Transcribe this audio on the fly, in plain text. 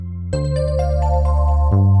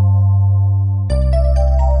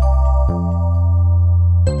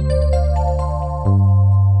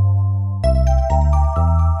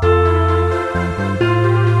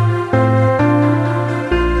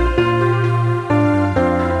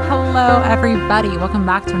Hello, everybody. Welcome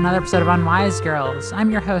back to another episode of Unwise Girls. I'm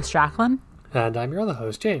your host, Jacqueline. And I'm your other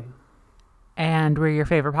host, Jane. And we're your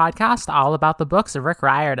favorite podcast, all about the books of Rick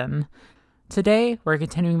Riordan. Today, we're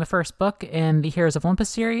continuing the first book in the Heroes of Olympus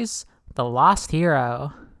series, The Lost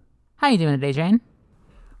Hero. How you doing today, Jane?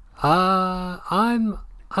 I'm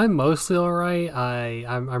mostly alright.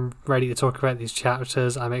 I'm ready to talk about these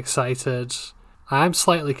chapters. I'm excited. I'm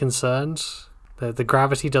slightly concerned. The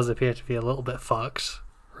gravity does appear to be a little bit fucked.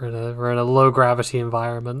 We're in a low gravity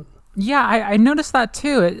environment. Yeah, I noticed that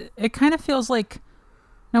too. It kind of feels like...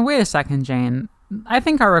 Now, wait a second, Jane. I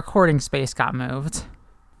think our recording space got moved.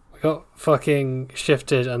 We got fucking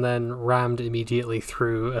shifted and then rammed immediately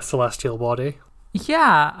through a celestial body.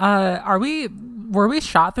 Yeah, were we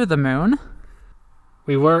shot through the moon?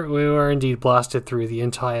 We were indeed blasted through the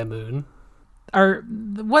entire moon.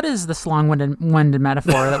 What is this long-winded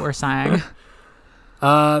metaphor that we're saying?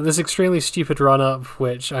 This extremely stupid run-up,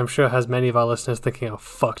 which I'm sure has many of our listeners thinking, oh,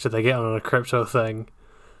 fuck, did they get on a crypto thing?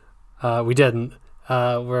 We didn't.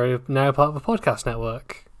 We're now part of a podcast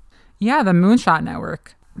network. Yeah, the Moonshot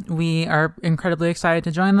Network. We are incredibly excited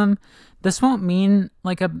to join them. This won't mean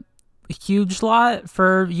like a huge lot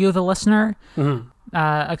for you, the listener,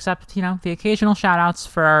 except, the occasional shout-outs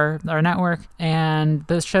for our network and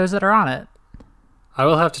the shows that are on it. I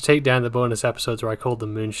will have to take down the bonus episodes where I called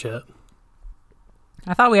them moon shit.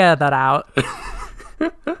 I thought we edited that out.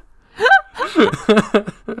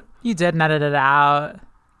 You didn't edit it out.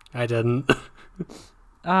 I didn't.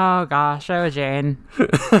 Oh gosh, Jane.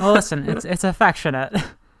 Well, listen, it's affectionate.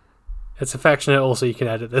 It's affectionate. Also, you can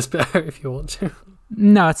edit this better if you want to.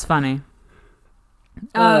 No, it's funny.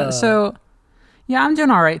 So, yeah, I'm doing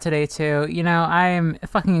all right today too. I'm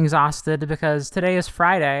fucking exhausted because today is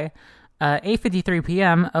Friday, 8:53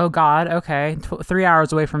 p.m. Oh God, okay, 3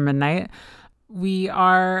 hours away from midnight.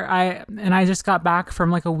 I just got back from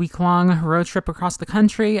like a week-long road trip across the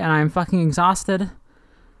country, and I'm fucking exhausted.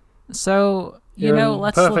 So, You're in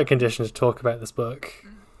let's perfect condition to talk about this book.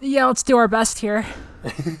 Yeah, let's do our best here.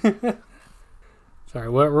 Sorry,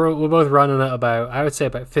 we're both running at I would say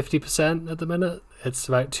about 50% at the minute. It's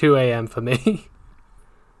about 2 a.m. for me.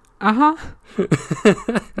 I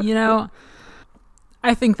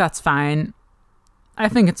think that's fine. I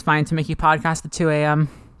think it's fine to make you podcast at 2 a.m.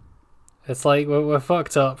 It's like we're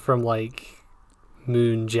fucked up from like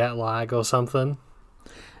moon jet lag or something.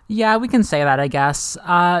 Yeah, we can say that, I guess.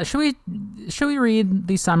 Should we read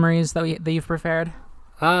the summaries that you've prepared?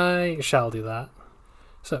 I shall do that.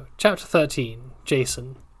 So, chapter 13,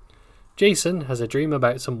 Jason. Jason has a dream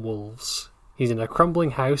about some wolves. He's in a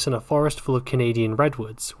crumbling house in a forest full of Canadian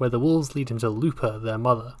redwoods, where the wolves lead him to Lupa, their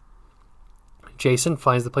mother. Jason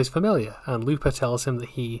finds the place familiar, and Lupa tells him that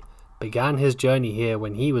he began his journey here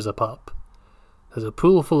when he was a pup. There's a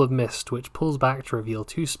pool full of mist which pulls back to reveal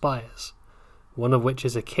two spires, one of which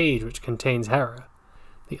is a cage which contains Hera.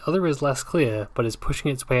 The other is less clear, but is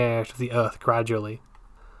pushing its way out of the earth gradually.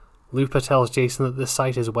 Lupa tells Jason that this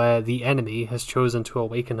site is where the enemy has chosen to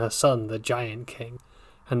awaken her son, the Giant King,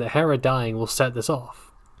 and that Hera dying will set this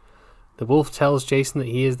off. The wolf tells Jason that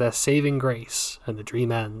he is their saving grace, and the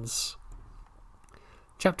dream ends.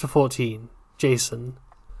 Chapter 14, Jason.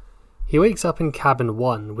 He wakes up in cabin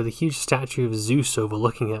 1 with a huge statue of Zeus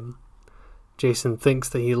overlooking him. Jason thinks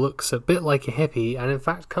that he looks a bit like a hippie, and in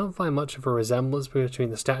fact can't find much of a resemblance between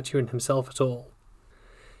the statue and himself at all.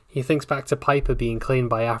 He thinks back to Piper being claimed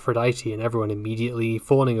by Aphrodite and everyone immediately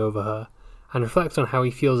fawning over her, and reflects on how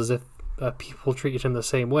he feels as if people treated him the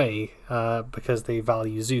same way, because they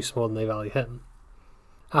value Zeus more than they value him.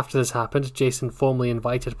 After this happened, Jason formally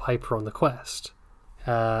invited Piper on the quest,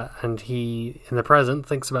 and he, in the present,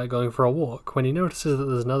 thinks about going for a walk when he notices that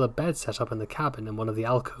there's another bed set up in the cabin in one of the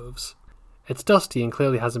alcoves. It's dusty and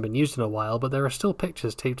clearly hasn't been used in a while, but there are still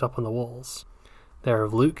pictures taped up on the walls. They're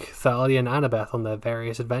of Luke, Thalia, and Annabeth on their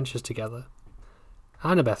various adventures together.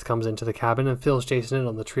 Annabeth comes into the cabin and fills Jason in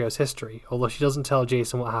on the trio's history, although she doesn't tell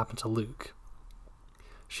Jason what happened to Luke.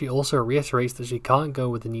 She also reiterates that she can't go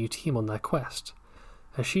with the new team on their quest,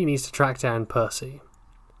 as she needs to track down Percy.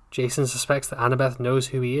 Jason suspects that Annabeth knows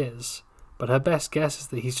who he is, but her best guess is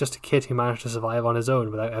that he's just a kid who managed to survive on his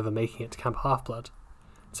own without ever making it to Camp Half-Blood.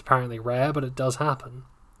 It's apparently rare, but it does happen.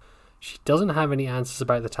 She doesn't have any answers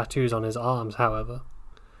about the tattoos on his arms, however.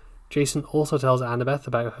 Jason also tells Annabeth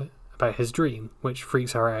about his dream, which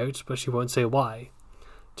freaks her out, but she won't say why,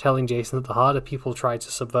 telling Jason that the harder people try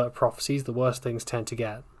to subvert prophecies, the worse things tend to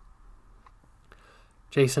get.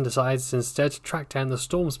 Jason decides instead to track down the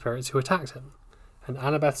storm spirits who attacked him, and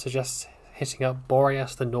Annabeth suggests hitting up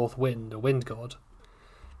Boreas the North Wind, a wind god.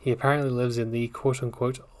 He apparently lives in the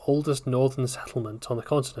quote-unquote oldest northern settlement on the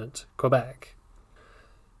continent, Quebec.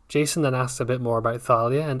 Jason then asks a bit more about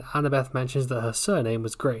Thalia, and Annabeth mentions that her surname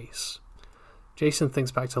was Grace. Jason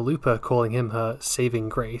thinks back to Lupa calling him her saving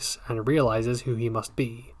grace, and realizes who he must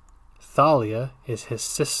be. Thalia is his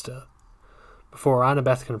sister. Before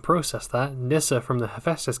Annabeth can process that, Nyssa from the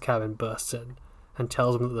Hephaestus cabin bursts in, and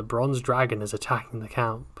tells him that the bronze dragon is attacking the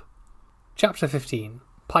camp. Chapter 15.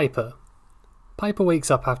 Piper. Piper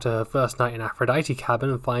wakes up after her first night in Aphrodite cabin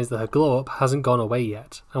and finds that her glow-up hasn't gone away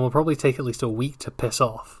yet, and will probably take at least a week to piss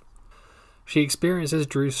off. She experiences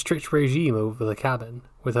Drew's strict regime over the cabin,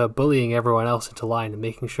 with her bullying everyone else into line and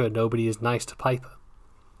making sure nobody is nice to Piper.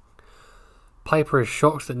 Piper is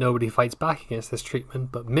shocked that nobody fights back against this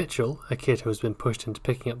treatment, but Mitchell, a kid who has been pushed into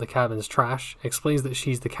picking up the cabin's trash, explains that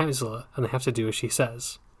she's the counselor and they have to do as she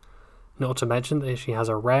says. Not to mention that she has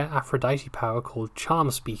a rare Aphrodite power called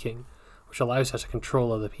Charm Speaking, which allows her to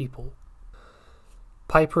control other people.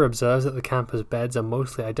 Piper observes that the campers' beds are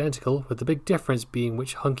mostly identical, with the big difference being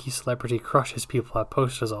which hunky celebrity crushes people have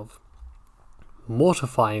posters of.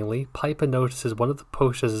 Mortifyingly, Piper notices one of the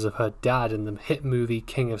posters is of her dad in the hit movie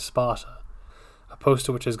King of Sparta, a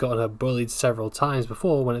poster which has gotten her bullied several times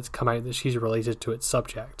before when it's come out that she's related to its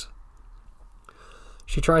subject.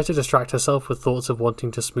 She tries to distract herself with thoughts of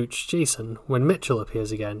wanting to smooch Jason when Mitchell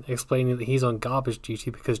appears again, explaining that he's on garbage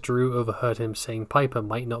duty because Drew overheard him saying Piper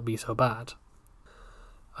might not be so bad.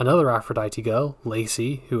 Another Aphrodite girl,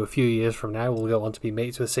 Lacey, who a few years from now will go on to be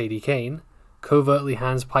mates with Sadie Kane, covertly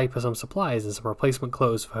hands Piper some supplies and some replacement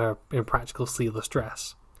clothes for her impractical sleeveless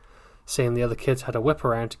dress, saying the other kids had a whip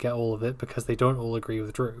around to get all of it because they don't all agree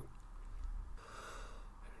with Drew.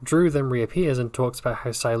 Drew then reappears and talks about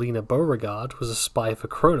how Silena Beauregard was a spy for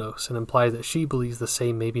Kronos and implies that she believes the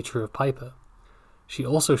same may be true of Piper. She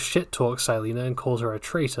also shit-talks Silena and calls her a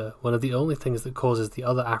traitor, one of the only things that causes the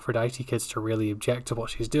other Aphrodite kids to really object to what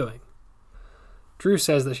she's doing. Drew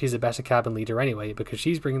says that she's a better cabin leader anyway because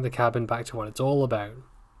she's bringing the cabin back to what it's all about,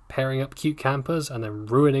 pairing up cute campers and then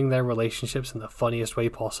ruining their relationships in the funniest way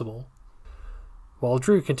possible. While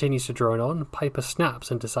Drew continues to drone on, Piper snaps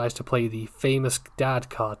and decides to play the famous dad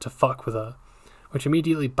card to fuck with her, which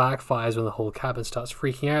immediately backfires when the whole cabin starts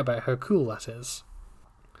freaking out about how cool that is.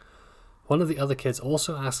 One of the other kids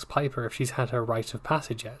also asks Piper if she's had her rite of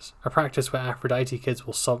passage yet, a practice where Aphrodite kids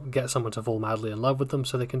will get someone to fall madly in love with them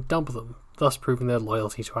so they can dump them, thus proving their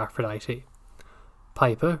loyalty to Aphrodite.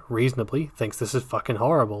 Piper, reasonably, thinks this is fucking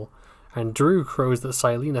horrible, and Drew crows that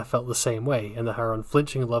Silena felt the same way and that her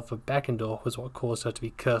unflinching love for Beckendorf was what caused her to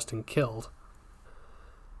be cursed and killed.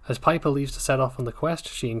 As Piper leaves to set off on the quest,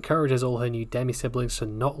 she encourages all her new demi-siblings to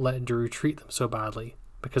not let Drew treat them so badly,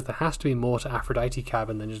 because there has to be more to Aphrodite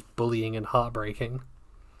Cabin than just bullying and heartbreaking.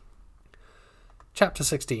 Chapter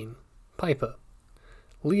 16. Piper.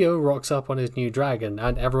 Leo rocks up on his new dragon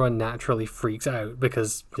and everyone naturally freaks out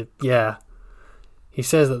because, yeah. He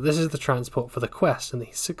says that this is the transport for the quest and that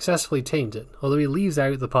he successfully tamed it, although he leaves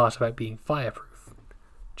out the part about being fireproof.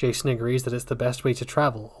 Jason agrees that it's the best way to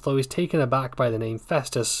travel, although he's taken aback by the name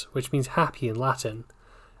Festus, which means happy in Latin,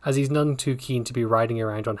 as he's none too keen to be riding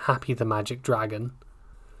around on Happy the Magic Dragon.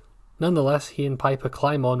 Nonetheless, he and Piper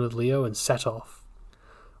climb on with Leo and set off.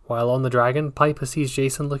 While on the dragon, Piper sees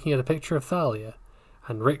Jason looking at a picture of Thalia,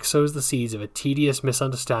 and Rick sows the seeds of a tedious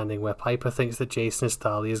misunderstanding where Piper thinks that Jason is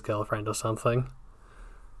Thalia's girlfriend or something.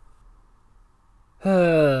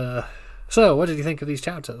 So, what did you think of these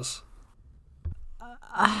chapters?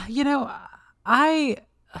 I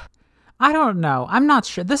don't know. I'm not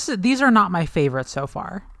sure. These are not my favorites so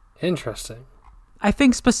far. Interesting. I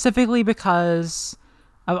think specifically because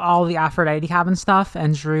of all the Aphrodite Cabin stuff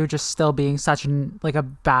and Drew just still being such a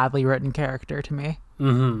badly written character to me.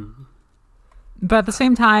 Mm-hmm. But at the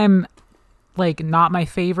same time, not my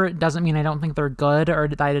favorite doesn't mean I don't think they're good or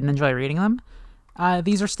that I didn't enjoy reading them.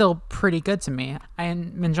 These are still pretty good to me.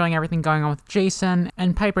 I'm enjoying everything going on with Jason,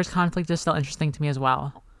 and Piper's conflict is still interesting to me as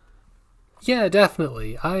well. Yeah,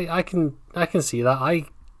 definitely. I can see that. I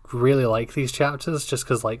really like these chapters just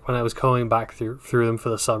because, when I was going back through them for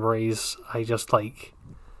the summaries, I just,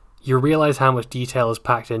 you realize how much detail is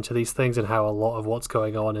packed into these things and how a lot of what's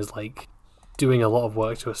going on is, doing a lot of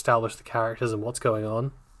work to establish the characters and what's going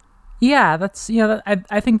on. Yeah,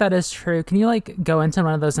 I think that is true. Can you, go into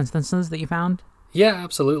one of those instances that you found? Yeah,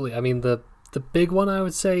 absolutely. I mean, the big one I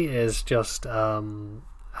would say is just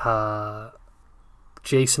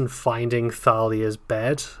Jason finding Thalia's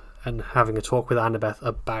bed and having a talk with Annabeth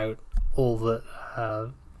about all the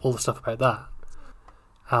stuff about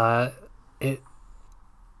that.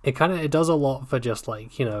 It does a lot for just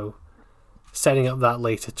setting up that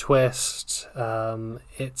later twist.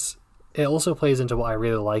 It also plays into what I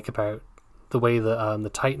really like about the way that the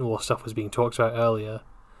Titan War stuff was being talked about earlier,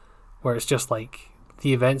 where it's just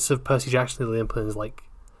the events of Percy Jackson and the Olympians like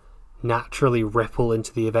naturally ripple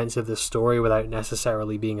into the events of this story without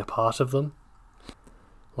necessarily being a part of them.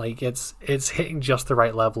 Like it's hitting just the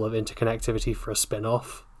right level of interconnectivity for a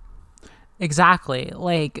spin-off. Exactly.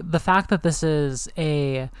 Like the fact that this is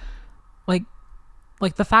a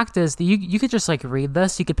like the fact is that you could just like read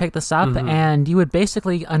this, you could pick this up, and you would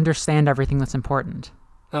basically understand everything that's important.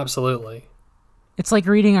 Absolutely. It's like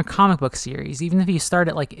reading a comic book series. Even if you start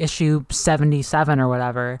at like issue 77 or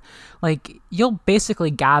whatever, like you'll basically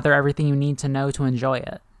gather everything you need to know to enjoy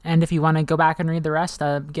it. And if you want to go back and read the rest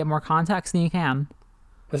to get more context, then you can.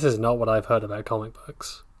 This is not what I've heard about comic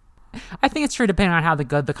books. I think it's true depending on how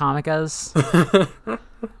good the comic is.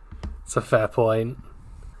 It's a fair point.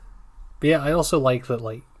 But yeah, I also like that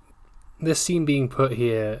like this scene being put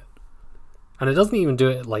here, and it doesn't even do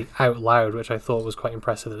it like out loud, which I thought was quite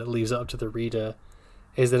impressive, that it leaves it up to the reader,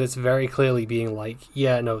 is that it's very clearly being like,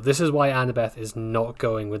 yeah, no, this is why Annabeth is not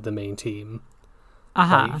going with the main team.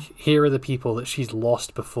 Like, here are the people that she's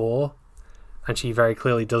lost before, and she very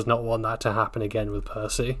clearly does not want that to happen again with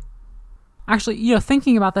Percy. Actually,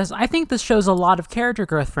 thinking about this, I think this shows a lot of character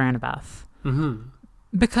growth for Annabeth. Mm-hmm.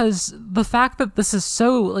 Because the fact that this is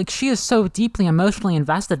so, like, she is so deeply emotionally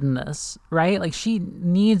invested in this, right? Like, she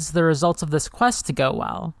needs the results of this quest to go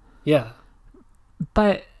well. Yeah.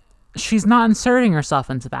 But she's not inserting herself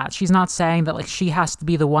into that. She's not saying that, like, she has to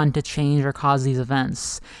be the one to change or cause these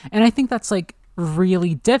events. And I think that's, like,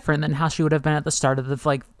 really different than how she would have been at the start of the,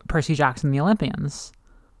 like, Percy Jackson and the Olympians.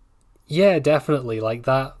 Yeah, definitely. Like,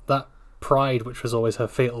 that pride, which was always her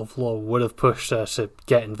fatal flaw, would have pushed her to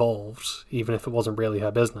get involved, even if it wasn't really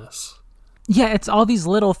her business. Yeah, it's all these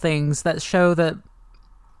little things that show that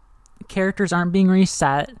characters aren't being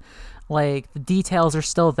reset. Like, the details are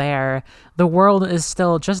still there. The world is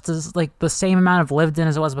still just as, like, the same amount of lived in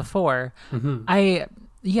as it was before. Mm-hmm.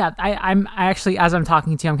 I'm actually, as I'm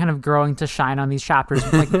talking to you, I'm kind of growing to shine on these chapters.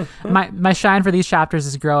 Like, my shine for these chapters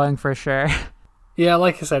is growing for sure. Yeah,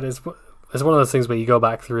 like I said, it's one of those things where you go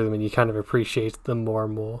back through them and you kind of appreciate them more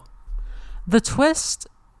and more. The twist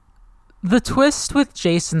with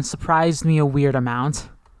Jason surprised me a weird amount.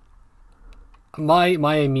 My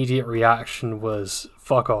immediate reaction was,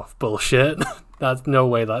 fuck off, bullshit. That's no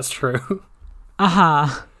way that's true.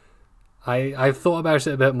 Uh-huh. I've thought about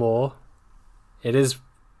it a bit more. It is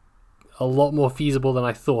a lot more feasible than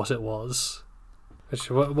I thought it was.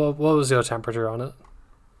 What was your temperature on it?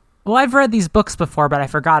 Well, I've read these books before, but I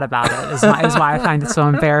forgot about it, is why I find it so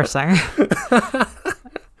embarrassing.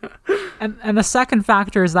 And the second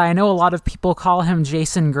factor is that I know a lot of people call him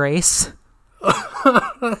Jason Grace.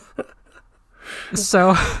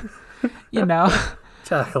 So, I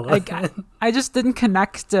just didn't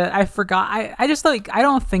connect it. I forgot. I just, like, I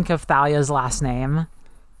don't think of Thalia's last name.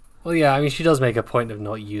 Well, yeah, I mean, she does make a point of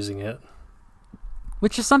not using it.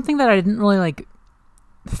 Which is something that I didn't really, like,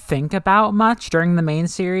 think about much during the main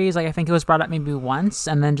series. Like, I think it was brought up maybe once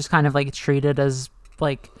and then just kind of like treated as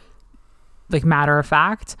like matter of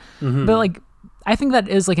fact. Mm-hmm. But like, I think that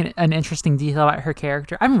is like an interesting detail about her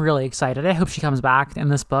character. I'm really excited. I hope she comes back in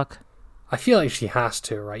this book. I feel like she has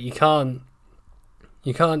to, right? You can't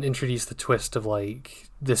introduce the twist of like,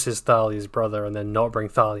 this is Thalia's brother and then not bring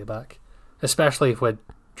Thalia back, especially if we're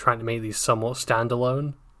trying to make these somewhat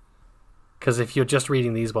standalone. Because if you're just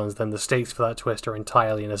reading these ones, then the stakes for that twist are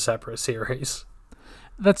entirely in a separate series.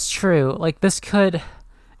 That's true. Like, this could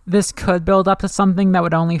build up to something that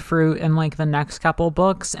would only fruit in, like, the next couple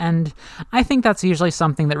books, and I think that's usually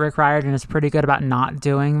something that Rick Riordan is pretty good about not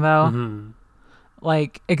doing, though. Mm-hmm.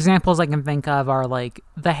 Like, examples I can think of are, like,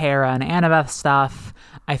 the Hera and Annabeth stuff.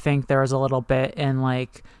 I think there was a little bit in,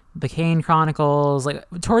 like, the Kane Chronicles, like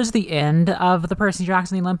towards the end of the Percy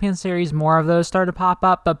Jackson the Olympian series, more of those started to pop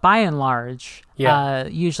up, but by and large,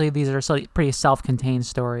 usually these are pretty self-contained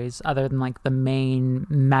stories, other than like the main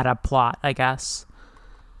meta plot, I guess.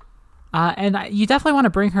 And you definitely want to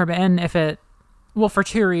bring her in for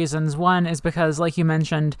two reasons. One is because, like you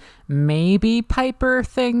mentioned, maybe Piper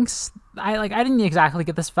thinks, I didn't exactly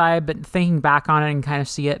get this vibe, but thinking back on it and kind of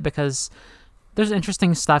see it, because there's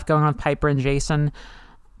interesting stuff going on with Piper and Jason.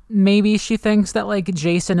 Maybe she thinks that like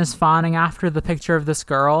Jason is fawning after the picture of this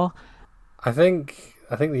girl. I think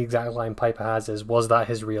the exact line Piper has is, "Was that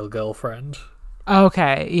his real girlfriend?"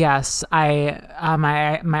 Okay, yes.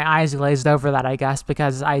 My eyes glazed over that, I guess,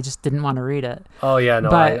 because I just didn't want to read it. Oh yeah, no,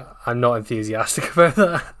 but I'm not enthusiastic about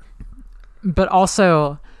that. But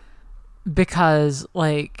also because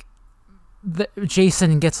like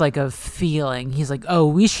Jason gets like a feeling. He's like, oh,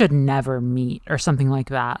 we should never meet, or something like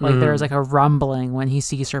that. Like there's like a rumbling when he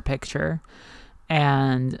sees her picture,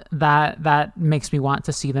 and that makes me want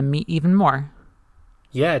to see them meet even more.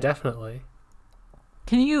 Yeah, definitely.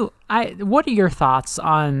 What are your thoughts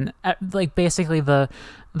on like basically the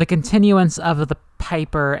continuance of the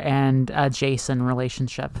Piper and Jason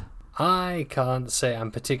relationship? I can't say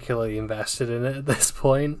I'm particularly invested in it at this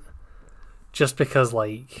point, just because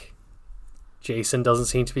like Jason doesn't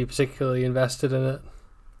seem to be particularly invested in it.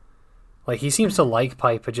 Like he seems to like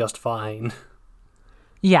Piper just fine.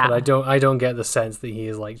 Yeah, but I don't get the sense that he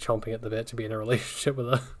is like chomping at the bit to be in a relationship with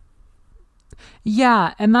her.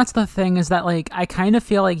 Yeah, and that's the thing is that like I kind of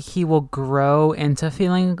feel like he will grow into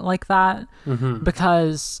feeling like that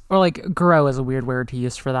because, or like grow is a weird word to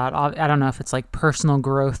use for that. I don't know if it's like personal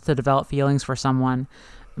growth to develop feelings for someone,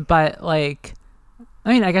 but like, I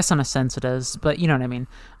mean, I guess in a sense it is, but you know what I mean?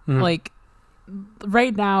 Like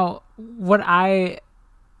right now,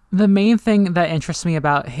 the main thing that interests me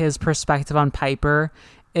about his perspective on Piper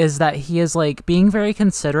is that he is like being very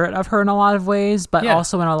considerate of her in a lot of ways, but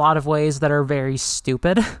also in a lot of ways that are very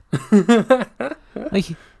stupid. Like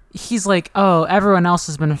he's like, oh, everyone else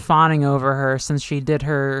has been fawning over her since she did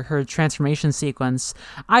her transformation sequence.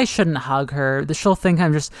 I shouldn't hug her. She'll think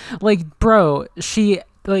I'm just like, bro, she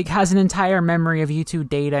like has an entire memory of you two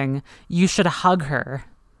dating. You should hug her.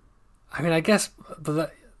 I mean, I guess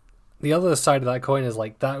the other side of that coin is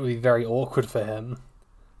like that would be very awkward for him.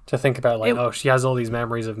 To think about, like, oh, she has all these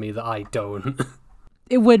memories of me that I don't.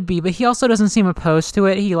 It would be, but he also doesn't seem opposed to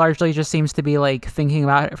it. He largely just seems to be, like, thinking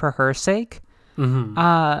about it for her sake.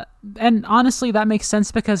 And honestly, that makes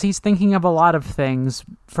sense because he's thinking of a lot of things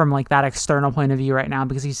from, like, that external point of view right now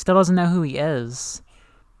because he still doesn't know who he is.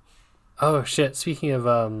 Oh, shit. Speaking of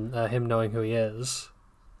him knowing who he is,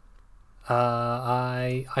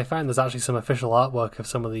 I found there's actually some official artwork of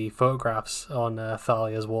some of the photographs on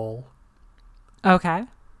Thalia's wall. Okay.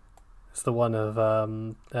 It's the one of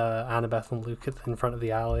Annabeth and Luke in front of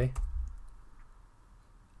the alley.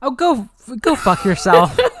 Oh, go fuck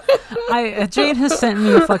yourself. Jane has sent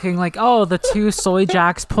me a fucking like, oh, the two soy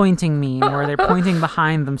jacks pointing meme where they're pointing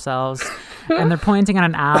behind themselves and they're pointing at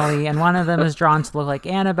an alley and one of them is drawn to look like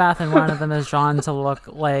Annabeth and one of them is drawn to look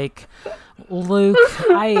like Luke.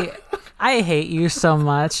 I hate you so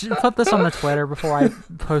much. Put this on the Twitter before I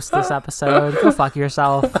post this episode. Go fuck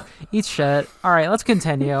yourself. Eat shit. All right, let's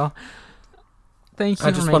continue. Thank you.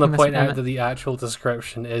 I just want to point out that the actual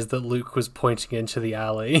description is that Luke was pointing into the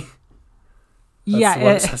alley. That's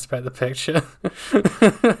what it says about the picture.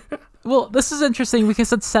 Well, this is interesting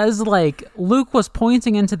because it says like Luke was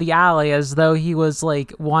pointing into the alley as though he was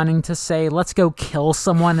like wanting to say, "Let's go kill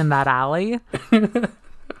someone in that alley."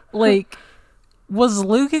 Like, was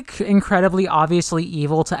Luke incredibly obviously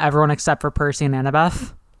evil to everyone except for Percy and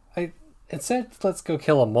Annabeth? It said, "Let's go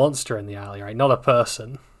kill a monster in the alley," right? Not a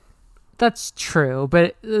person. That's true,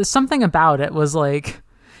 but something about it was like,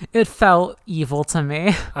 it felt evil to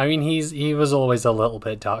me. I mean, he was always a little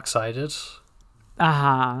bit dark-sided.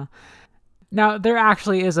 Now, there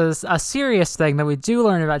actually is a serious thing that we do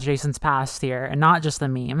learn about Jason's past here, and not just the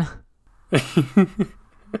meme.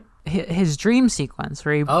 His dream sequence,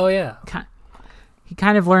 where he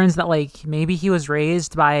kind of learns that like maybe he was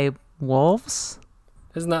raised by wolves.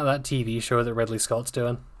 Isn't that TV show that Ridley Scott's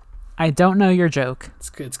doing? I don't know your joke.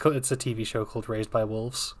 It's a TV show called Raised by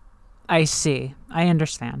Wolves. I see. I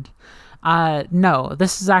understand. No,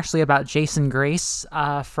 this is actually about Jason Grace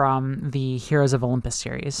from the Heroes of Olympus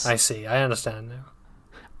series. I see. I understand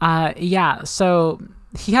now. Yeah, so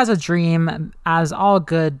he has a dream, as all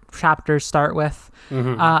good chapters start with,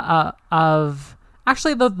 of...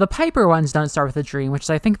 Actually, the Piper ones don't start with a dream, which is,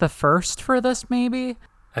 I think, the first for this, maybe?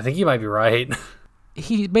 I think you might be right.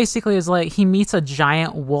 He basically is like, he meets a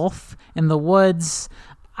giant wolf in the woods.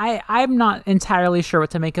 I'm not entirely sure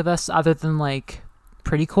what to make of this, other than, like,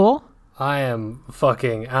 pretty cool. I am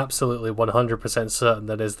fucking absolutely 100% certain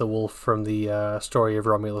that is the wolf from the story of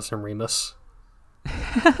Romulus and Remus.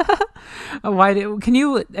 Can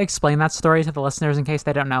you explain that story to the listeners in case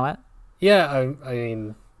they don't know it? Yeah, I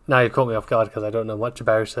mean, now you've caught me off guard because I don't know much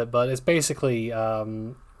about it, but it's basically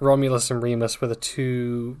Romulus and Remus were the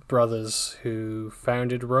two brothers who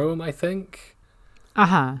founded Rome, I think.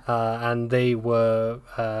 And they were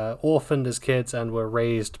orphaned as kids and were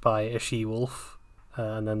raised by a she-wolf.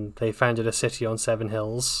 And then they founded a city on 7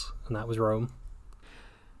 hills, and that was Rome.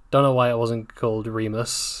 Don't know why it wasn't called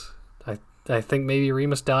Remus. I think maybe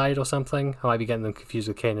Remus died or something. I might be getting them confused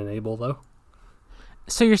with Cain and Abel, though.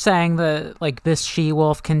 So you're saying that like this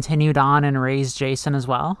she-wolf continued on and raised Jason as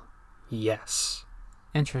well? Yes.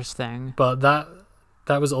 Interesting. But that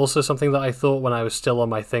was also something that I thought when I was still on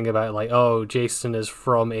my thing about like, oh, Jason is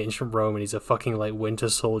from ancient Rome and he's a fucking like Winter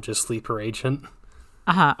Soldier sleeper agent.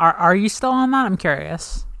 Are you still on that? I'm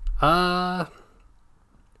curious.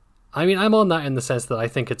 I mean, I'm on that in the sense that I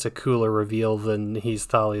think it's a cooler reveal than he's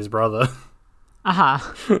Thalia's brother.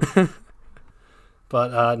 Uh-huh.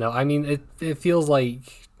 But no, I mean, it feels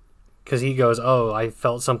like, because he goes, oh, I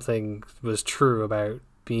felt something was true about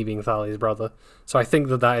me being Thalia's brother. So I think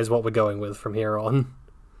that is what we're going with from here on.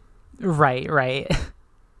 Right.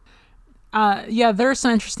 Yeah, there are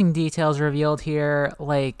some interesting details revealed here.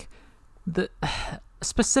 Like,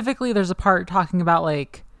 specifically, there's a part talking about,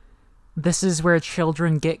 like, this is where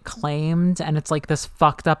children get claimed, and it's, like, this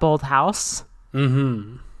fucked up old house.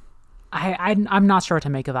 Mm-hmm. I'm not sure what to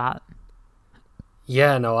make of that.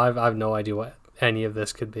 Yeah, no, I've no idea what any of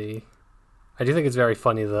this could be. I do think it's very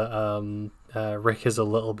funny that Rick is a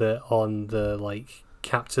little bit on the, like,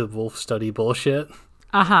 captive wolf study bullshit.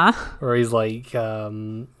 Uh-huh. Where he's like,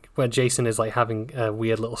 where Jason is, like, having a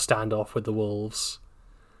weird little standoff with the wolves.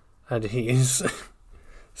 And he's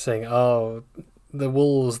saying, oh, the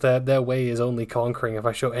wolves, their way is only conquering. If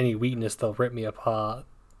I show any weakness, they'll rip me apart.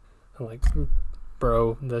 I'm like,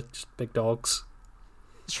 bro, they're just big dogs.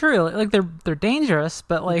 True, like, they're dangerous,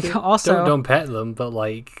 but, like, also... Don't pet them, but,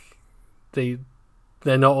 like, they're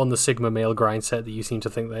not on the Sigma male grind set that you seem to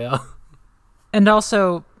think they are. And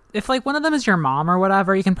also, if, like, one of them is your mom or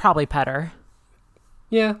whatever, you can probably pet her.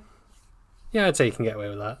 Yeah, I'd say you can get away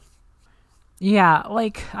with that. Yeah,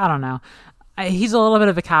 like, I don't know. He's a little bit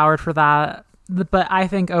of a coward for that, but I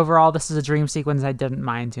think overall this is a dream sequence I didn't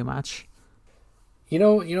mind too much. You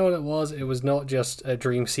know what it was? It was not just a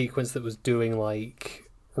dream sequence that was doing, like,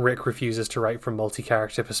 Rick refuses to write from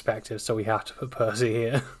multi-character perspective, so we have to put Percy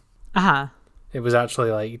here. Uh-huh. It was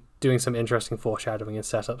actually, like, doing some interesting foreshadowing and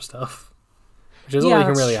setup stuff. Which is all you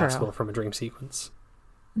can really ask for from a dream sequence.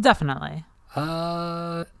 Definitely.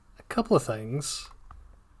 A couple of things.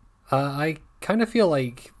 I kind of feel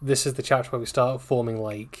like this is the chapter where we start forming,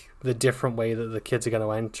 like, the different way that the kids are going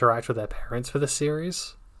to interact with their parents for this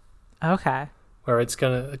series. Okay. Where it's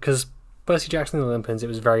going to... Because Percy Jackson and the Olympians, it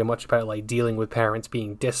was very much about, like, dealing with parents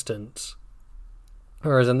being distant.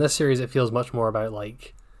 Whereas in this series, it feels much more about,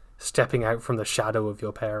 like, stepping out from the shadow of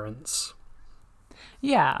your parents.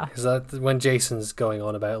 Yeah. Because that when Jason's going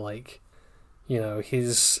on about, like, you know, he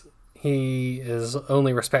is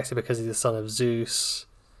only respected because he's the son of Zeus.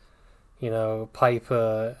 You know,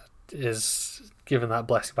 Piper is given that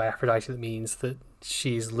blessing by Aphrodite that means that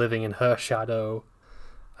she's living in her shadow.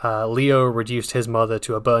 Leo reduced his mother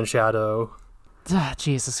to a burn shadow.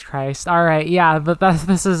 Jesus Christ. All right, yeah, but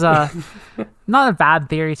this is not a bad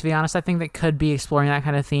theory, to be honest. I think that could be exploring that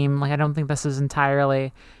kind of theme. Like, I don't think this is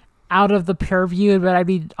entirely out of the purview, but I'd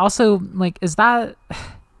be also, like, is that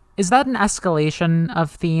an escalation of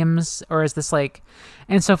themes, or is this, like,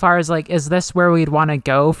 insofar as, like, is this where we'd want to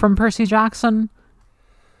go from Percy Jackson?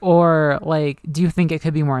 Or, like, do you think it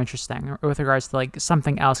could be more interesting with regards to, like,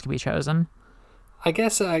 something else could be chosen? I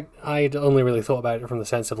guess I'd only really thought about it from the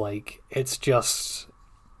sense of, like, it's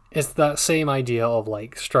that same idea of,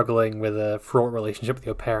 like, struggling with a fraught relationship with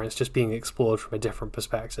your parents just being explored from a different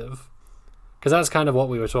perspective. Because that's kind of what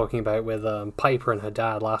we were talking about with Piper and her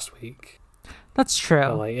dad last week. That's true.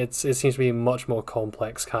 And, like, it seems to be a much more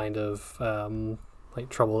complex kind of like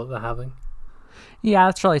trouble that they're having. Yeah,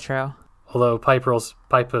 that's really true. Although Piper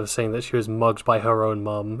saying that she was mugged by her own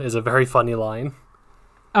mum is a very funny line.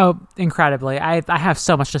 Oh, incredibly. I have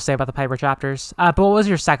so much to say about the Piper chapters. But what was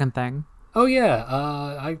your second thing? Oh, yeah.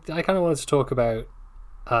 I kind of wanted to talk about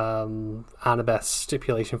Annabeth's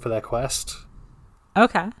stipulation for their quest.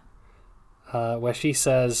 Okay. Where she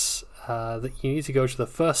says that you need to go to the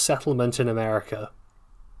first settlement in America.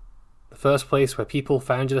 The first place where people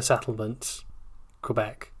founded a settlement.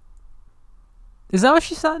 Quebec. Is that what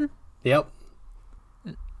she said? Yep.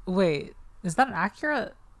 Wait, is that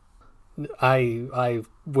accurate? I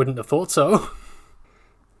wouldn't have thought so.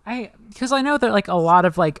 Because I know that, like, a lot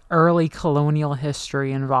of, like, early colonial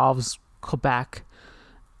history involves Quebec,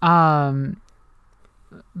 but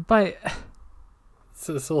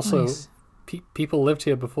it's also people lived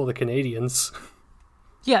here before the Canadians.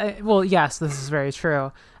 Yeah, well, yes, this is very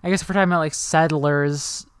true. I guess if we're talking about, like,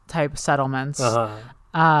 settlers type settlements,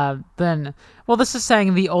 then, well, this is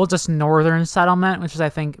saying the oldest northern settlement, which is, I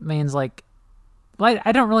think, means, like,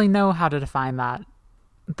 I don't really know how to define that.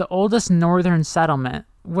 The oldest northern settlement,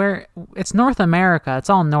 where it's North America, it's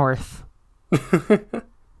all north.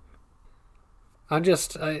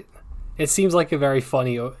 It seems like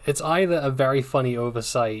it's either a very funny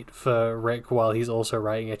oversight for Rick while he's also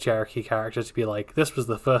writing a Cherokee character to be like, this was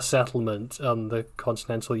the first settlement on the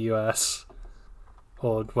continental US,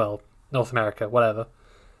 or, well, North America, whatever.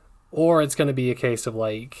 Or it's going to be a case of,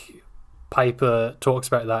 like, Piper talks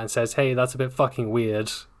about that and says, hey, that's a bit fucking weird.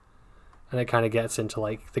 And it kind of gets into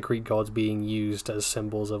like the Greek gods being used as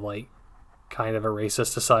symbols of like kind of a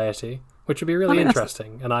racist society, which would be really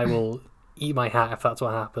interesting. And I will eat my hat if that's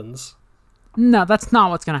what happens. No, that's not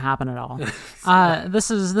what's going to happen at all.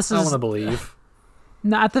 This is. I want to believe.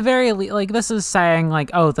 No, at the very least, like this is saying like,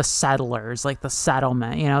 oh, the settlers, like the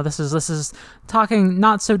settlement. You know, this is talking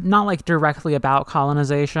not like directly about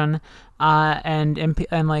colonization,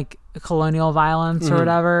 and like colonial violence or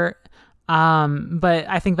whatever. But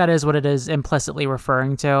I think that is what it is implicitly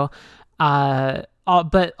referring to.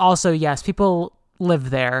 But also, yes, people lived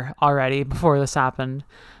there already before this happened,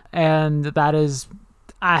 and that is,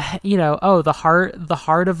 the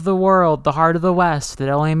heart of the world, the heart of the West. It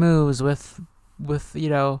only moves with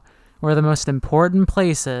where the most important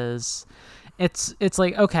place is. It's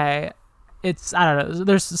like, okay, I don't know.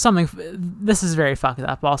 There's something. This is very fucked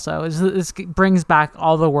up. Also, this brings back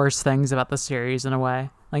all the worst things about the series in a way,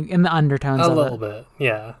 like in the undertones. A little bit,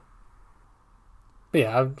 yeah. But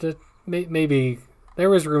yeah, maybe there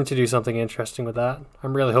was room to do something interesting with that.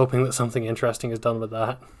 I'm really hoping that something interesting is done with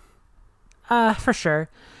that. For sure.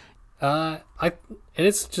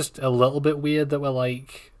 It's just a little bit weird that we're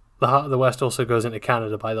like the Heart of the West also goes into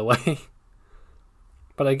Canada, by the way.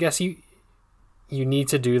 But I guess you need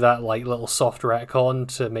to do that like little soft retcon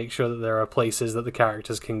to make sure that there are places that the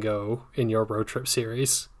characters can go in your road trip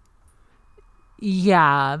series.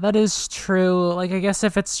 Yeah, that is true. Like, I guess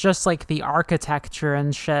if it's just like the architecture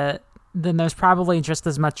and shit, then there's probably just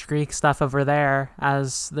as much Greek stuff over there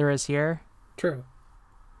as there is here. True.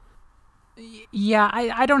 Yeah,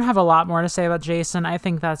 I don't have a lot more to say about Jason. I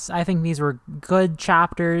think these were good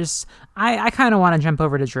chapters. I kind of want to jump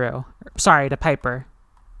over to Drew. Sorry, to Piper.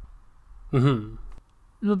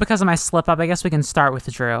 Because of my slip up, I guess we can start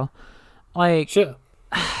with Drew. Like, sure.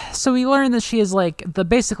 So we learned that she is like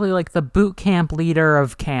basically like the boot camp leader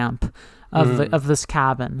of camp of this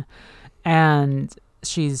cabin, and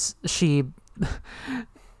this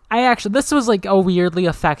was like a weirdly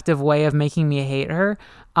effective way of making me hate her.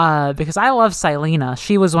 Because I love Silena.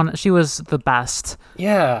 She was the best.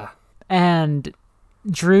 Yeah. And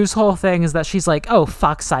Drew's whole thing is that she's like, oh,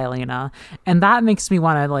 fuck Silena. And that makes me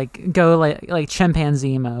want to like go like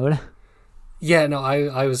chimpanzee mode. Yeah, no,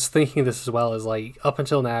 I was thinking this as well, as like up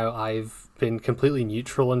until now I've been completely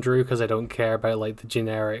neutral on Drew because I don't care about like the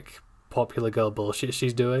generic popular girl bullshit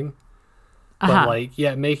she's doing. But like,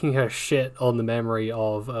 yeah, making her shit on the memory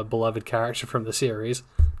of a beloved character from the series,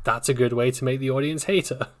 that's a good way to make the audience hate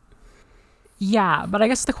her. Yeah, but I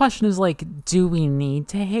guess the question is like, do we need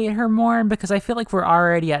to hate her more? Because I feel like we're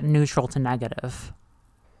already at neutral to negative.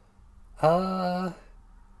 I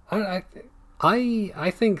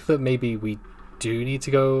think that maybe we do need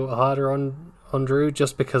to go harder on Drew,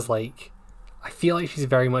 just because like I feel like she's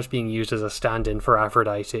very much being used as a stand-in for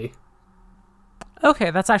Aphrodite.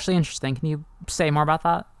 Okay, that's actually interesting. Can you say more about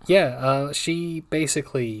that? Yeah, she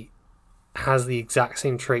basically has the exact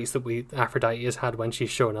same traits that Aphrodite has had when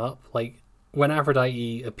she's shown up. Like, when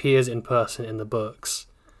Aphrodite appears in person in the books,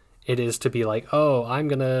 it is to be like, oh, I'm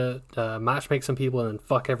gonna matchmake some people and then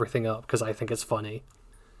fuck everything up because I think it's funny.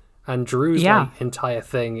 And Drew's like, entire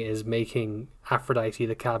thing is making Aphrodite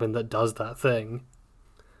the cabin that does that thing.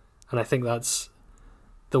 And I think that's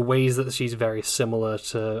the ways that she's very similar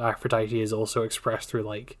to Aphrodite is also expressed through,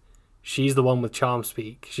 like, she's the one with charm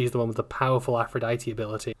speak. She's the one with the powerful Aphrodite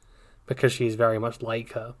ability because she's very much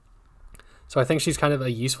like her. So I think she's kind of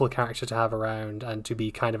a useful character to have around and to be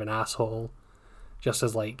kind of an asshole, just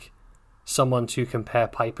as, like, someone to compare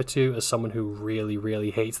Piper to as someone who really,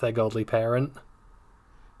 really hates their godly parent.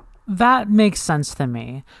 That makes sense to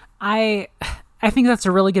me. I think that's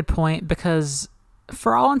a really good point because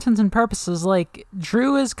for all intents and purposes, like,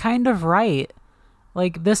 Drew is kind of right.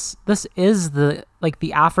 Like, this is the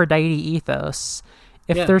Aphrodite ethos.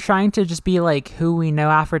 If they're trying to just be like who we know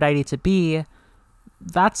Aphrodite to be,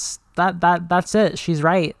 that's it. She's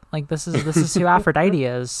right. Like, this is who Aphrodite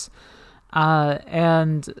is.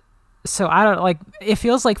 And so I don't like, it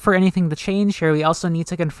feels like for anything to change here, we also need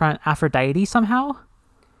to confront Aphrodite somehow.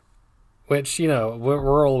 Which, you know,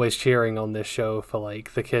 we're always cheering on this show for,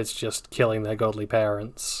 like, the kids just killing their godly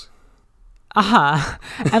parents.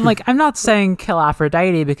 And, like, I'm not saying kill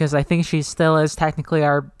Aphrodite because I think she still is technically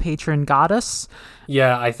our patron goddess.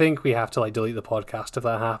 Yeah, I think we have to, like, delete the podcast if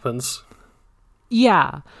that happens.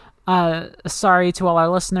 Yeah. Sorry to all our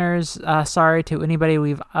listeners. Sorry to anybody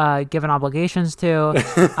we've given obligations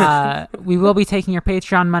to. We will be taking your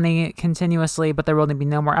Patreon money continuously, but there will be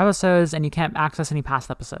no more episodes, and you can't access any past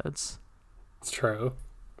episodes. It's true.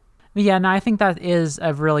 But yeah, no, I think that is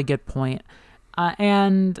a really good point.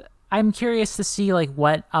 And I'm curious to see like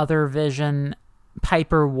what other vision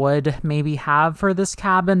Piper would maybe have for this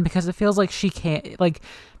cabin, because it feels like she can't, like,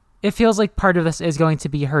 it feels like part of this is going to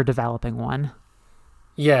be her developing one.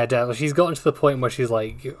 Yeah, definitely. She's gotten to the point where she's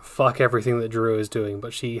like, fuck everything that Drew is doing,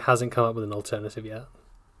 but she hasn't come up with an alternative yet.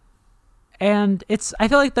 And I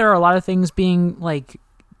feel like there are a lot of things being like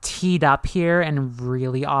teed up here in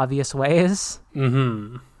really obvious ways.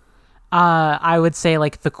 Mm-hmm. I would say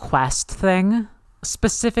like the quest thing,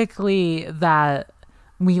 specifically that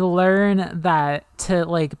we learn that to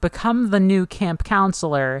like become the new camp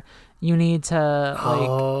counselor, you need to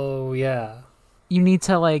you need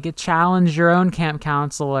to like challenge your own camp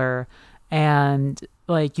counselor, and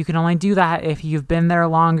like you can only do that if you've been there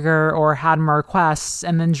longer or had more quests.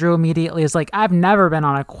 And then Drew immediately is like, I've never been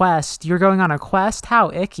on a quest. You're going on a quest?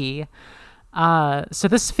 How icky. So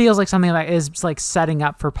this feels like something that is like setting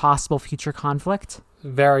up for possible future conflict.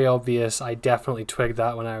 Very obvious. I definitely twigged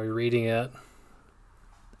that when I was reading it.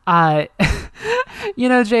 You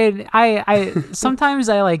know, Jade, I sometimes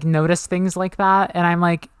I like notice things like that, and I'm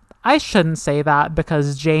like, I shouldn't say that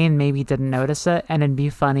because Jane maybe didn't notice it, and it'd be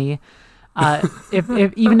funny. If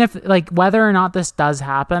even if like whether or not this does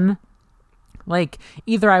happen, like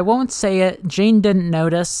either I won't say it, Jane didn't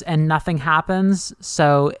notice, and nothing happens,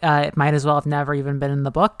 so it might as well have never even been in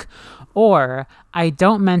the book, or I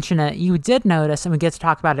don't mention it, you did notice, and we get to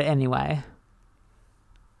talk about it anyway.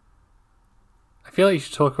 I feel like you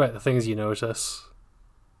should talk about the things you notice.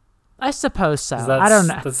 I suppose so. I don't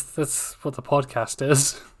know. That's what the podcast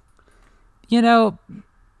is. You know,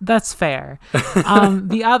 that's fair.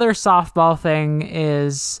 The other softball thing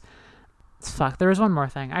is... Fuck, there was one more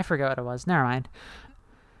thing. I forget what it was. Never mind.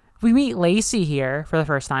 We meet Lacey here for the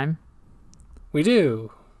first time. We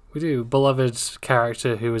do. Beloved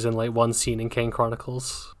character who was in like one scene in Kane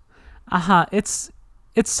Chronicles. Uh-huh. It's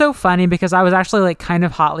so funny because I was actually like kind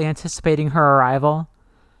of hotly anticipating her arrival.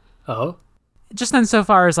 Oh? Just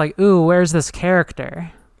insofar as like, ooh, where's this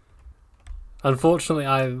character? Unfortunately,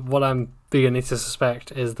 what I'm beginning to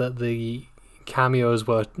suspect is that the cameos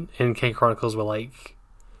were in Kane Chronicles were like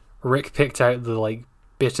Rick picked out the like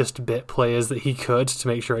bittest bit players that he could to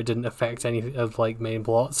make sure it didn't affect any of like main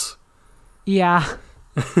plots. Yeah.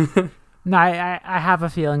 No, I have a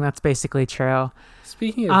feeling that's basically true.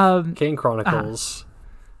 Speaking of Kane Chronicles,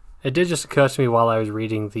 it did just occur to me while I was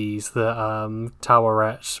reading these that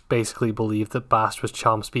Tawaret basically believed that Bast was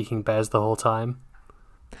charm-speaking Bez the whole time.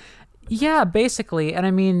 Yeah, basically. And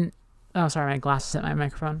I mean... Oh, sorry, my glasses hit my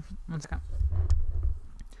microphone. 1 second.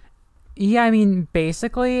 Yeah, I mean,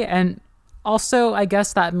 basically. And also, I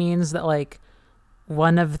guess that means that, like,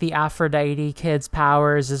 one of the Aphrodite kids'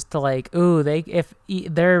 powers is to, like, ooh,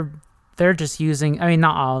 they're just using... I mean,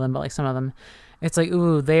 not all of them, but, like, some of them. It's like,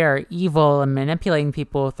 ooh, they are evil and manipulating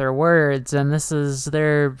people with their words, and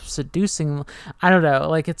they're seducing... I don't know.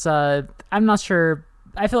 Like, it's, I'm not sure...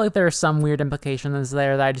 I feel like there are some weird implications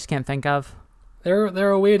there that I just can't think of. There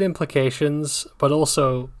are weird implications, but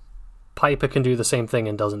also Piper can do the same thing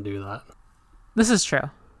and doesn't do that. This is true.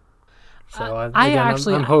 So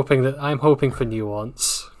I'm hoping for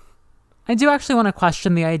nuance. I do actually want to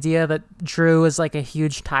question the idea that Drew is like a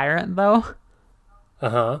huge tyrant, though.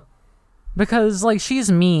 Uh-huh. Because like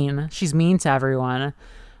she's mean to everyone,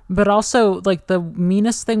 but also like the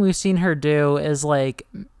meanest thing we've seen her do is like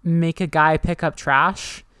make a guy pick up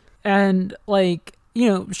trash, and like, you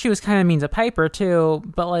know, she was kind of mean to Piper too,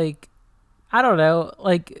 but like, I don't know,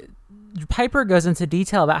 like Piper goes into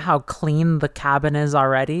detail about how clean the cabin is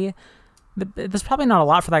already. There's probably not a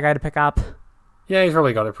lot for that guy to pick up. Yeah, he's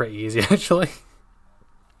probably got it pretty easy, actually.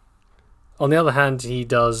 On the other hand,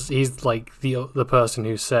 he's like the person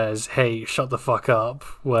who says, hey, shut the fuck up,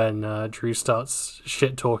 when Drew starts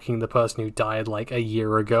shit-talking the person who died like a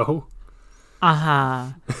year ago.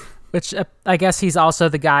 Uh-huh. Which I guess he's also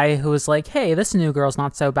the guy who was like, hey, this new girl's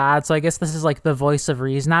not so bad, so I guess this is like the voice of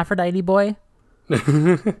reason, Aphrodite boy.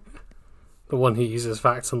 The one who uses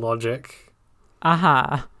facts and logic.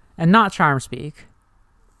 Uh-huh. And not charm speak.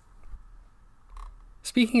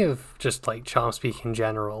 Speaking of just like charm speak in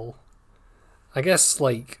general, I guess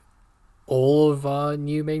like all of our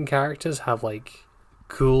new main characters have like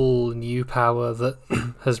cool new power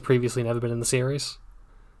that has previously never been in the series.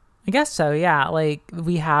 I guess so, yeah. Like,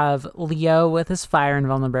 we have Leo with his fire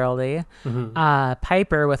invulnerability,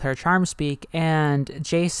 Piper with her charm speak, and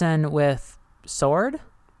Jason with sword?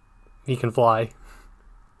 He can fly.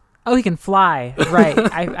 Oh, he can fly. Right.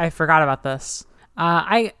 I forgot about this.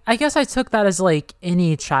 I guess I took that as, like,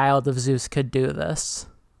 any child of Zeus could do this.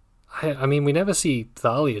 I mean, we never see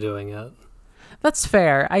Thalia doing it. That's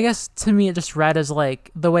fair. I guess to me it just read as like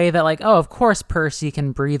the way that like, oh, of course Percy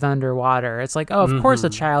can breathe underwater. It's like, oh, of course a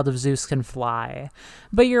child of Zeus can fly.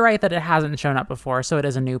 But you're right that it hasn't shown up before, so it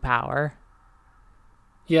is a new power.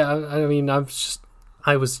 Yeah, I mean, I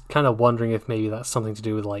was kind of wondering if maybe that's something to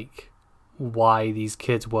do with like why these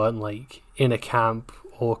kids weren't like in a camp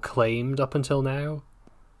or claimed up until now.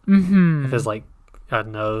 Mm-hmm. If there's like, I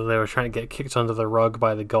don't know, they were trying to get kicked under the rug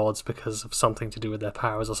by the gods because of something to do with their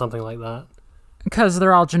powers or something like that. Because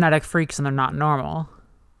they're all genetic freaks and they're not normal.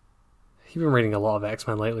 You've been reading a lot of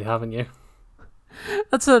X-Men lately, haven't you?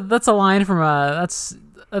 That's a line from a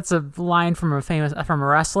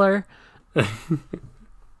wrestler.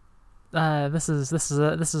 This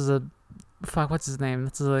is a fuck. What's his name?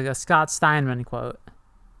 This is like a Scott Steinman quote.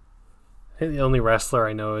 I think the only wrestler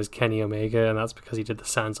I know is Kenny Omega, and that's because he did the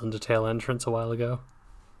Sans Undertale entrance a while ago.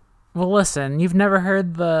 Well, listen, you've never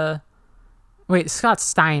heard the. Wait, Scott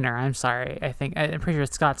Steiner. I'm sorry. I'm pretty sure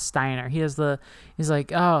it's Scott Steiner. He's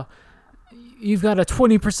like, oh, you've got a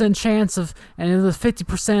 20% chance of, and the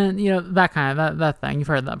 50%, that kind of, that thing. You've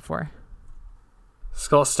heard that before.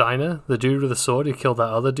 Scott Steiner? The dude with the sword who killed that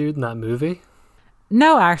other dude in that movie?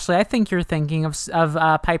 No, actually, I think you're thinking of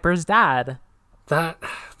Piper's dad. That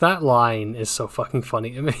line is so fucking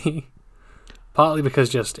funny to me. Partly because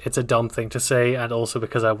just, it's a dumb thing to say, and also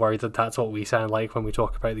because I'm worried that that's what we sound like when we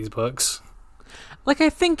talk about these books. Like, I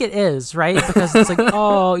think it is, right? Because it's like,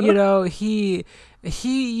 oh, he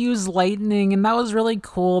used lightning, and that was really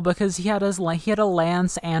cool because he had a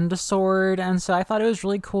lance and a sword, and so I thought it was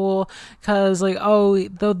really cool because like, oh,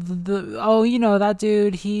 that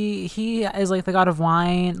dude, he is like the god of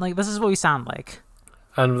wine. Like, this is what we sound like.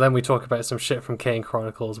 And then we talk about some shit from Kane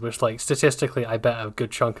Chronicles, which, like, statistically, I bet a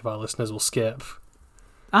good chunk of our listeners will skip.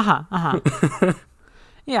 Yeah,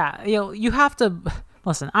 you have to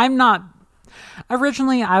listen. I'm not.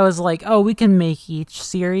 Originally, I was like, oh, we can make each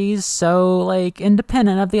series so, like,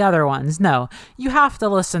 independent of the other ones. No, you have to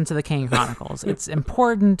listen to the Kane Chronicles. It's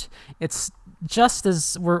important. It's just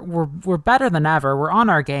as we're better than ever. We're on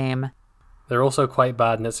our game. They're also quite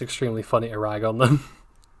bad, and it's extremely funny to rag on them.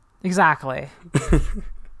 Exactly.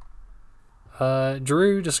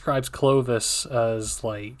 Drew describes Clovis as,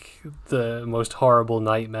 like, the most horrible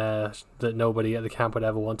nightmare that nobody at the camp would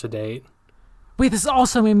ever want to date. Wait, this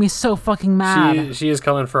also made me so fucking mad. She is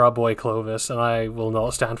coming for our boy Clovis, and I will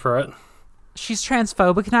not stand for it. She's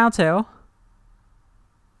transphobic now, too.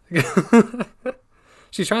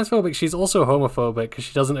 She's transphobic. She's also homophobic because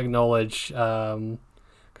she doesn't acknowledge... Because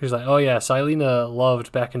she's like, oh yeah, Silena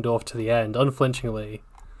loved Beckendorf to the end, unflinchingly.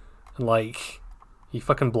 And like, you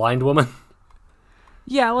fucking blind woman.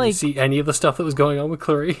 Yeah, like... You see any of the stuff that was going on with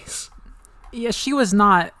Clarice? Yeah, she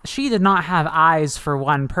did not have eyes for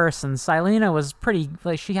one person. Silena was pretty,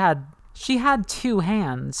 like, she had two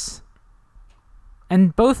hands.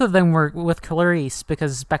 And both of them were with Clarice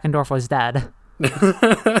because Beckendorf was dead.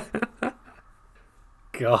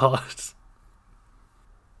 God.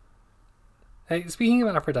 Hey, speaking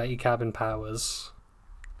of Aphrodite cabin powers.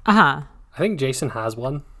 Uh-huh. I think Jason has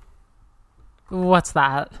one. What's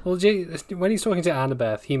that? Well, when he's talking to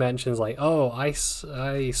Annabeth, he mentions like, oh, I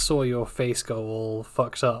saw your face go all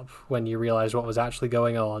fucked up when you realized what was actually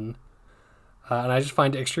going on. And I just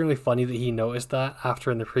find it extremely funny that he noticed that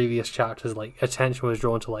after in the previous chapters, like, attention was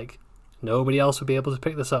drawn to, like, nobody else would be able to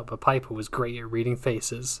pick this up, but Piper was great at reading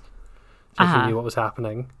faces. So he knew what was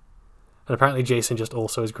happening. And apparently Jason just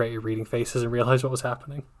also is great at reading faces and realized what was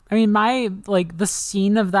happening. I mean, the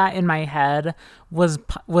scene of that in my head was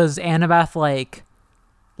Annabeth, like,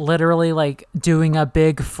 literally, like, doing a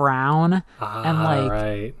big frown and, like,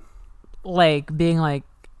 right. like, being, like,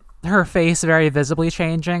 her face very visibly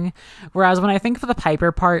changing. Whereas when I think for the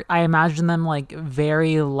Piper part, I imagine them, like,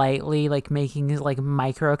 very lightly, like, making, like,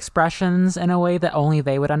 micro expressions in a way that only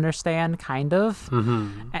they would understand, kind of.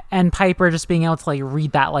 Mm-hmm. And Piper just being able to, like,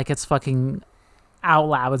 read that like it's fucking out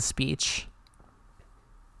loud speech.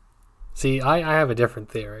 See, I have a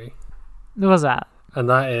different theory. What was that? And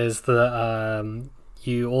that is that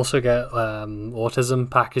you also get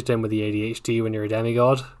autism packaged in with the ADHD when you're a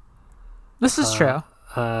demigod. This is true.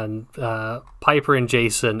 And Piper and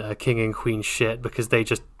Jason are king and queen shit because they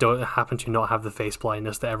just don't happen to not have the face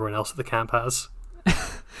blindness that everyone else at the camp has.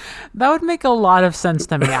 That would make a lot of sense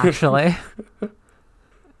to me, actually.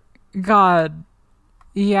 God.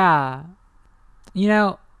 Yeah.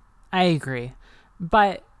 I agree.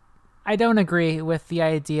 But I don't agree with the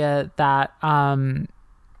idea that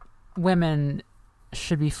women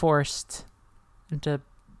should be forced into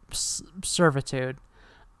servitude.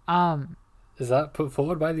 Is that put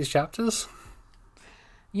forward by these chapters?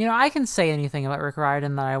 I can say anything about Rick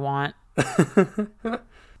Riordan that I want.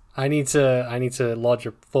 I need to lodge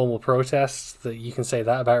a formal protest that you can say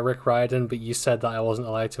that about Rick Riordan, but you said that I wasn't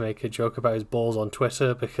allowed to make a joke about his balls on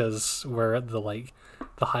Twitter because we're at the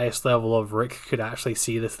highest level of Rick could actually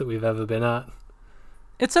see this that we've ever been at.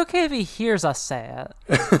 It's okay if he hears us say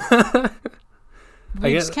it.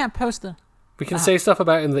 We just can't post it. We can say stuff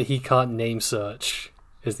about him that he can't name search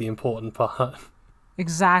is the important part.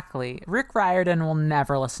 Exactly. Rick Riordan will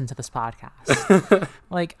never listen to this podcast.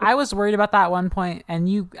 I was worried about that at one point,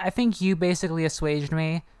 and I think you basically assuaged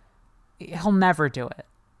me. He'll never do it.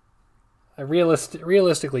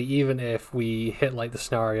 Realistically, even if we hit the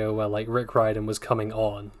scenario where Rick Riordan was coming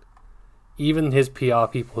on, even his PR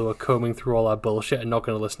people who are combing through all our bullshit are not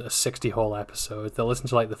going to listen to 60 whole episodes. They'll listen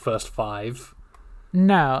to the first 5.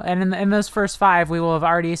 No, and in those first 5, we will have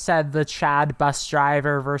already said the Chad bus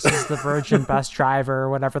driver versus the Virgin bus driver or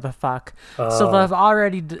whatever the fuck. So they'll have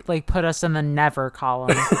already put us in the never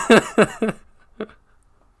column.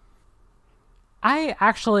 I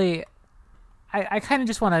kind of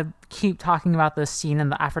just want to keep talking about this scene in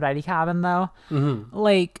the Aphrodite cabin, though. Mm-hmm.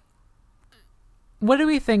 What do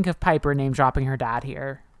we think of Piper name dropping her dad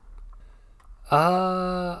here?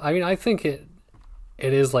 I think it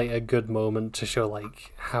is a good moment to show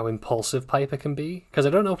how impulsive Piper can be, because I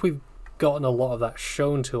don't know if we've gotten a lot of that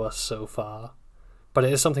shown to us so far, but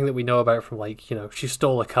it is something that we know about from she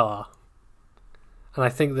stole a car, and I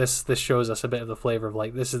think this shows us a bit of the flavor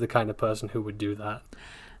of this is the kind of person who would do that.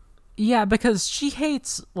 Yeah, because she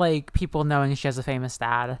hates people knowing she has a famous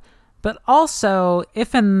dad, but also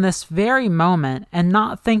if in this very moment and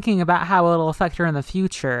not thinking about how it'll affect her in the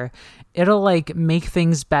future, it'll make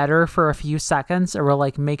things better for a few seconds, or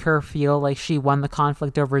will make her feel like she won the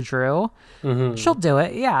conflict over Drew. Mm-hmm. She'll do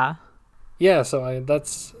it. Yeah, so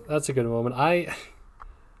that's a good moment.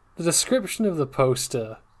 The description of the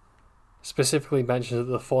poster specifically mentions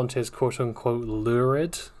that the font is quote unquote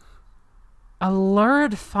lurid. A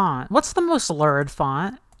lurid font. What's the most lurid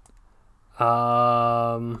font?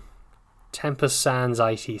 Tempest Sans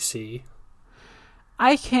ITC.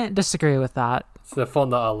 I can't disagree with that. It's the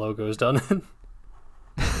font that our logo's done in.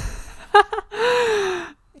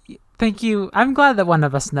 Thank you. I'm glad that one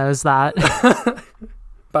of us knows that.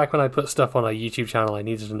 Back when I put stuff on our YouTube channel, I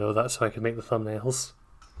needed to know that so I could make the thumbnails.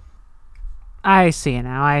 I see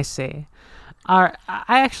now. I see. I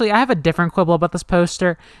have a different quibble about this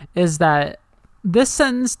poster, is that this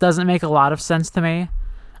sentence doesn't make a lot of sense to me.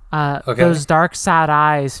 Okay. Those dark, sad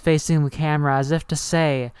eyes facing the camera as if to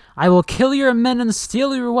say, I will kill your men and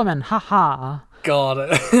steal your women. Ha ha. Got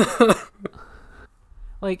it.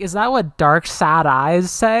 Is that what dark, sad eyes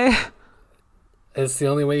say? It's the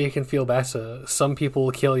only way you can feel better. Some people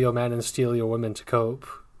will kill your men and steal your women to cope.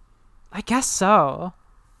 I guess so.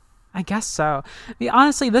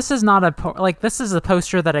 Honestly, this is not this is a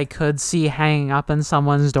poster that I could see hanging up in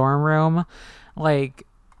someone's dorm room. It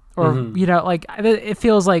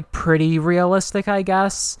feels pretty realistic, I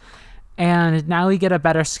guess. And now we get a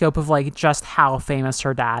better scope of just how famous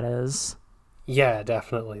her dad is. Yeah,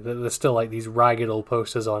 definitely. There's still these ragged old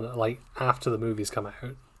posters on after the movies come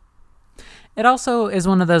out. It also is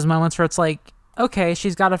one of those moments where it's okay,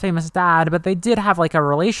 she's got a famous dad, but they did have a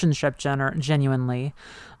relationship genuinely.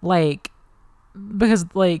 Because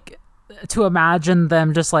to imagine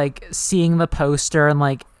them just seeing the poster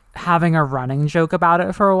and having a running joke about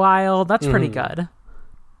it for a while, that's pretty good.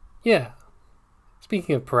 Yeah.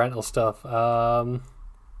 Speaking of parental stuff, I'm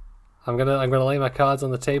gonna lay my cards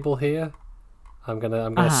on the table here. I'm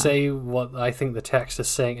gonna say what I think the text is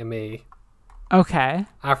saying to me. Okay.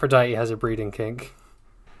 Aphrodite has a breeding kink.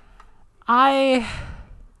 I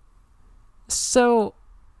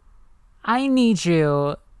need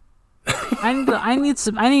you.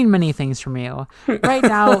 I need many things from you right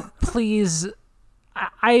now. Please,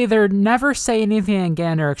 either never say anything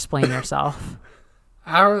again or explain yourself.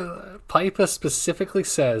 Our Piper specifically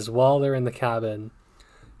says while they're in the cabin,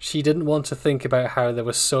 she didn't want to think about how there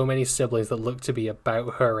were so many siblings that looked to be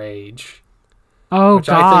about her age. Oh, which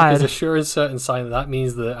God. I think is a sure and certain sign that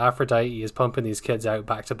means that Aphrodite is pumping these kids out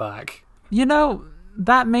back to back.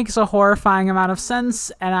 That makes a horrifying amount of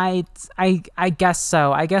sense, and I guess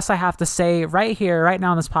so. I guess I have to say right here, right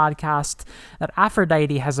now on this podcast, that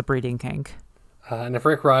Aphrodite has a breeding kink. And if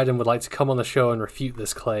Rick Riordan would like to come on the show and refute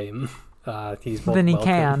this claim, he's more than he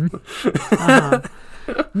welcome. Can.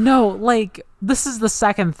 No, this is the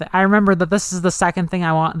second thing. I remember that this is the second thing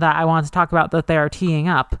I want to talk about that they are teeing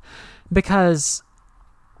up, because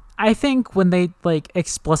I think when they like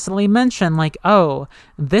explicitly mention like, oh,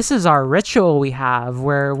 this is our ritual we have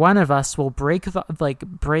where one of us will break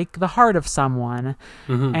the heart of someone,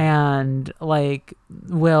 and like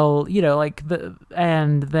will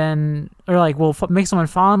and then or like will make someone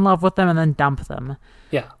fall in love with them and then dump them.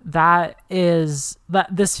 Yeah, that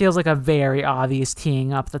this feels like a very obvious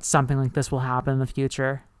teeing up that something like this will happen in the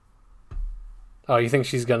future. Oh, you think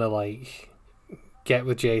she's gonna like get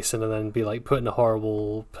with Jason and then be like put in a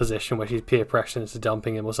horrible position where she's peer pressured into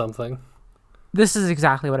dumping him or something? This is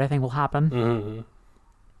exactly what I think will happen. Mm-hmm.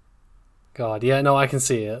 God, yeah, no, I can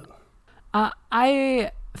see it.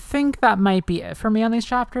 I think that might be it for me on these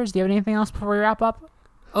chapters. Do you have anything else before we wrap up?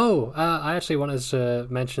 Oh, I actually wanted to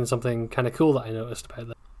mention something kind of cool that I noticed about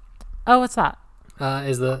that. Oh, what's that?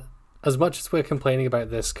 Is that as much as we're complaining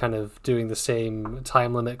about this kind of doing the same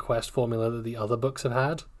time limit quest formula that the other books have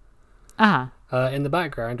had, in the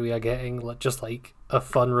background, we are getting just like a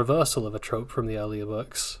fun reversal of a trope from the earlier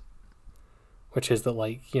books, which is that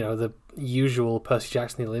the usual Percy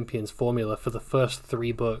Jackson and the Olympians formula for the first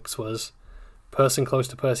 3 books was person close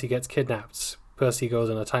to Percy gets kidnapped, Percy goes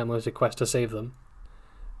on a time-limited quest to save them.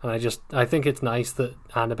 And I think it's nice that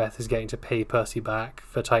Annabeth is getting to pay Percy back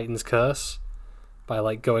for Titan's curse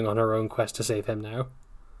by going on her own quest to save him now.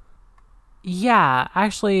 Yeah,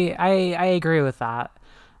 actually, I agree with that.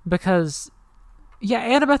 Because, yeah,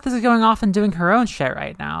 Annabeth is going off and doing her own shit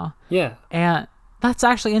right now. Yeah. And that's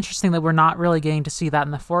actually interesting that we're not really getting to see that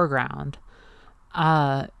in the foreground.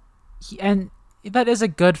 And that is a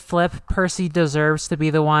good flip. Percy deserves to be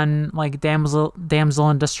the one, damsel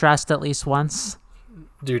in distress at least once.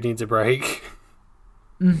 Dude needs a break.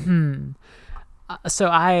 Mm-hmm. So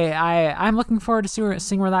I'm looking forward to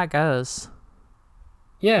seeing where that goes.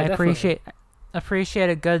 Yeah, I appreciate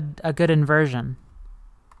a good inversion.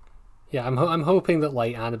 Yeah, I'm hoping that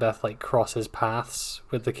Annabeth crosses paths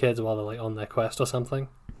with the kids while they're on their quest or something.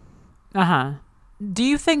 Do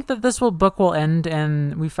you think that this book will end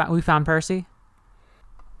in we found Percy?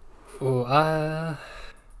 Oh,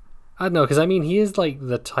 I don't know, because he is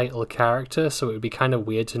the title character, so it would be kind of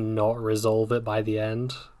weird to not resolve it by the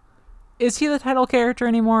end. Is he the title character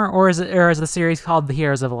anymore, or is the series called The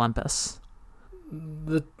Heroes of Olympus?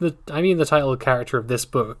 The title character of this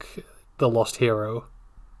book, The Lost Hero.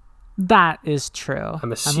 That is true.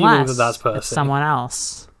 I'm assuming that's Percy. It's someone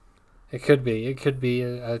else. It could be. It could be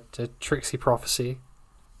a tricksy prophecy.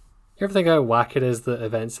 You ever think how whack it is that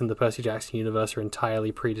events in the Percy Jackson universe are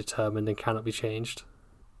entirely predetermined and cannot be changed?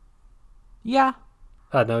 Yeah.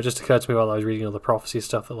 I don't know, it just occurred to me while I was reading all the prophecy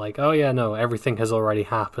stuff that oh yeah, no, everything has already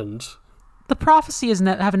happened. The prophecies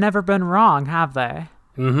have never been wrong, have they?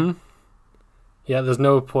 Mm-hmm. Yeah, there's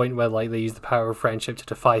no point where they use the power of friendship to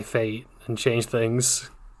defy fate and change things.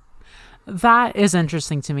 That is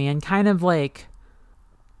interesting to me, and kind of I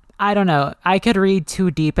don't know, I could read too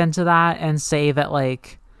deep into that and say that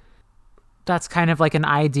that's kind of an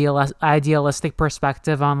idealistic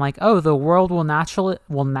perspective on the world will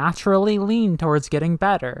naturally lean towards getting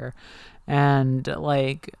better, and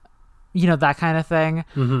that kind of thing.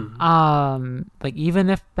 Mm-hmm. Even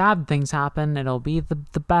if bad things happen, it'll be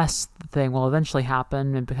the best thing will eventually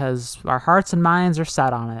happen, and because our hearts and minds are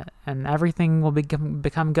set on it, and everything will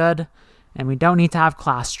become good, and we don't need to have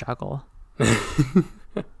class struggle.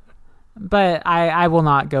 But I will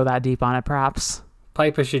not go that deep on it, perhaps.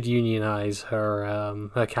 Piper should unionize her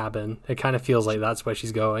cabin. It kind of feels like that's where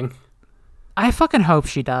she's going. I fucking hope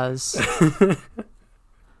she does.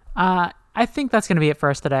 I think that's going to be it for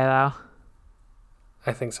us today, though.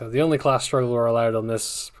 I think so. The only class struggle we're allowed on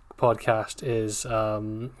this podcast is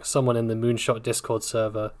someone in the Moonshot Discord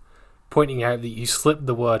server pointing out that you slipped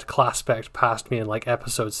the word classpect past me in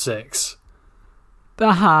episode 6.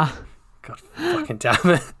 God fucking damn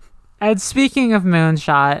it. And speaking of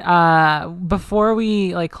Moonshot, before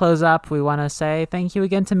we close up, we want to say thank you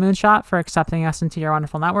again to Moonshot for accepting us into your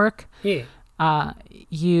wonderful network. Yeah.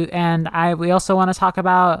 We also want to talk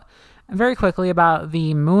very quickly about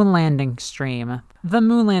the Moon Landing stream. The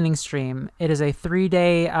Moon Landing stream, it is a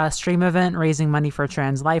 3-day stream event raising money for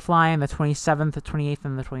Trans Lifeline, the 27th, the 28th,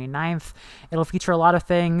 and the 29th. It'll feature a lot of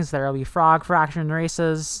things. There will be frog fraction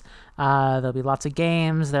races. There'll be lots of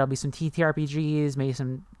games. There'll be some TTRPGs, maybe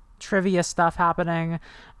some trivia stuff happening.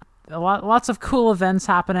 Lots of cool events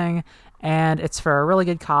happening, and it's for a really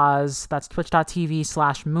good cause. That's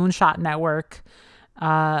twitch.tv/Moonshot Network.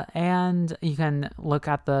 And you can look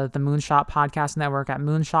at the Moonshot Podcast Network at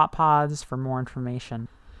Moonshot Pods for more information.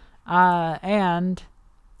 And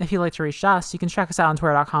if you'd like to reach us, you can check us out on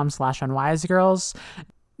twitter.com/unwisegirls.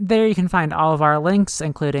 There you can find all of our links,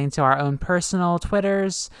 including to our own personal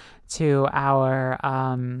Twitters, to our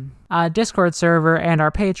Discord server and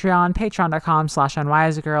our Patreon,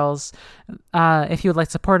 patreon.com/unwisegirls. If you would like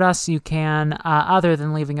to support us, you can, other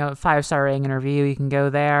than leaving a 5-star rating and review, you can go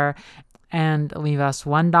there and leave us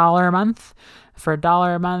 $1 a month. For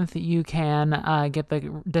 $1 a month, you can get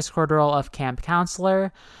the Discord role of Camp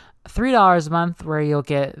Counselor. $3 a month, where you'll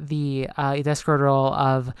get the Discord role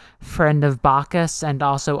of Friend of Bacchus and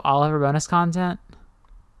also all of our bonus content.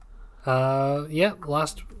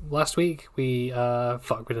 Last week we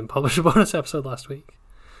didn't publish a bonus episode last week.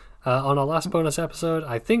 On our last bonus episode,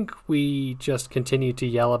 I think we just continued to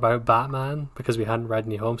yell about Batman because we hadn't read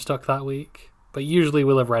any Homestuck that week. But usually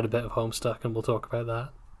we'll have read a bit of Homestuck and we'll talk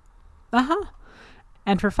about that.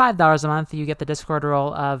 And for $5 a month, you get the Discord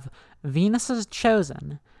role of Venus's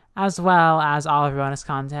Chosen, as well as all of your bonus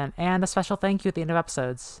content and a special thank you at the end of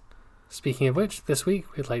episodes. Speaking of which, this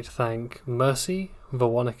week we'd like to thank Mercy,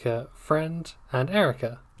 Veronica, Friend, and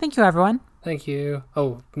Erica. Thank you, everyone. Thank you.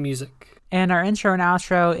 Oh, music. And our intro and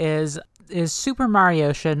outro is Super Mario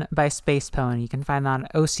Ocean by Space Pony. You can find that on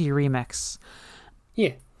OC Remix.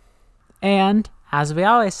 Yeah. And, as we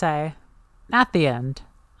always say, at the end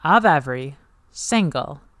of every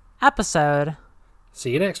single episode...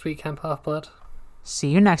 See you next week, Camp Half-Blood. See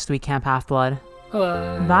you next week, Camp Half-Blood.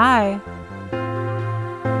 Bye. Bye.